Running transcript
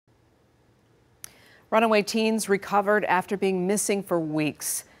Runaway teens recovered after being missing for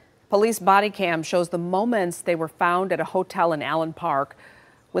weeks. Police body cam shows the moments they were found at a hotel in Allen Park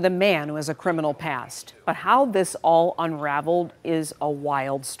with a man who has a criminal past. But how this all unraveled is a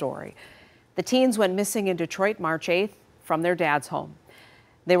wild story. The teens went missing in Detroit March 8th from their dad's home.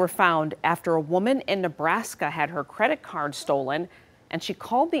 They were found after a woman in Nebraska had her credit card stolen, and she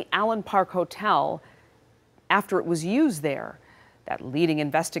called the Allen Park Hotel after it was used there. That leading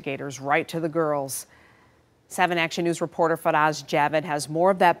investigators right to the girls. 7 Action News reporter Faraz Javid has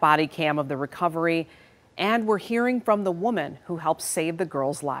more of that body cam of the recovery, and we're hearing from the woman who helped save the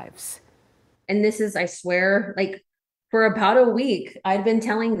girls' lives. And this is, I swear, like for about a week, I'd been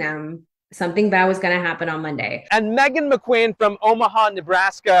telling them something bad was going to happen on Monday. And Megan McQueen from Omaha,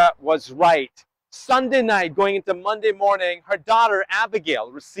 Nebraska was right. Sunday night, going into Monday morning, her daughter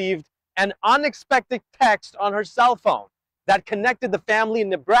Abigail received an unexpected text on her cell phone that connected the family in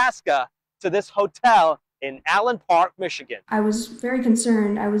Nebraska to this hotel in Allen Park, Michigan. I was very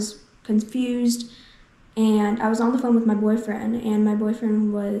concerned. I was confused, and I was on the phone with my boyfriend, and my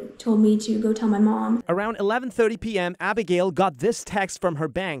boyfriend told me to go tell my mom. Around 11:30 p.m., Abigail got this text from her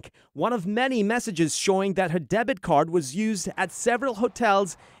bank, one of many messages showing that her debit card was used at several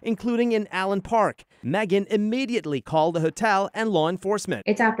hotels, including in Allen Park. Megan immediately called the hotel and law enforcement.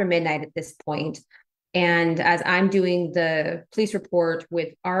 It's after midnight at this point. And as I'm doing the police report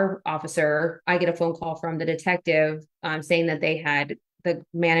with our officer, I get a phone call from the detective saying that they had the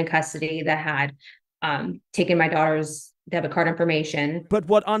man in custody that had taken my daughter's debit card information. But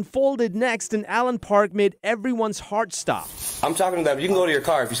what unfolded next in Allen Park made everyone's heart stop. I'm talking to them. You can go to your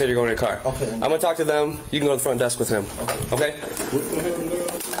car if you said you're going to your car. Okay. I'm going to talk to them. You can go to the front desk with him. Okay?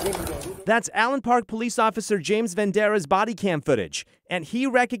 That's Allen Park police officer James Vandera's body cam footage, and he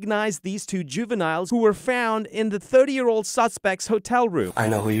recognized these 2 juveniles who were found in the 30-year-old suspect's hotel room. I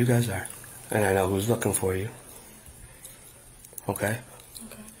know who you guys are, and I know who's looking for you. Okay?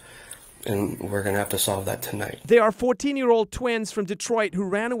 And we're going to have to solve that tonight. They are 14-year-old twins from Detroit who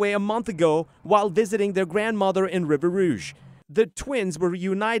ran away a month ago while visiting their grandmother in River Rouge. The twins were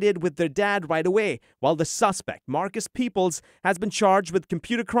reunited with their dad right away, while the suspect, Marcus Peoples, has been charged with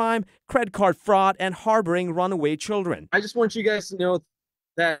computer crime, credit card fraud, and harboring runaway children. I just want you guys to know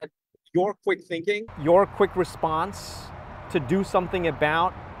that your quick thinking, your quick response to do something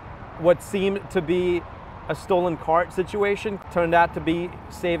about what seemed to be a stolen cart situation turned out to be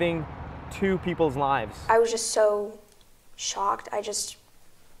saving 2 people's lives. I was just so shocked.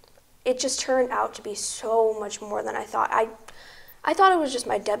 It just turned out to be so much more than I thought. I thought it was just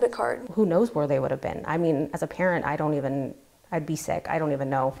my debit card. Who knows where they would have been? I mean, as a parent, I'd be sick. I don't even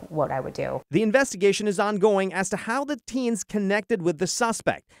know what I would do. The investigation is ongoing as to how the teens connected with the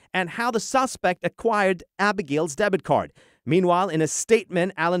suspect and how the suspect acquired Abigail's debit card. Meanwhile, in a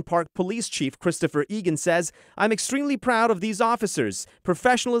statement, Allen Park Police Chief Christopher Egan says, "I'm extremely proud of these officers'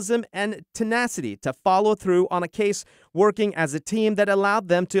 professionalism and tenacity to follow through on a case, working as a team that allowed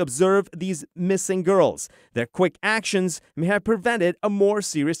them to observe these missing girls. Their quick actions may have prevented a more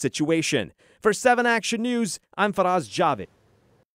serious situation." For 7 Action News, I'm Faraz Javid.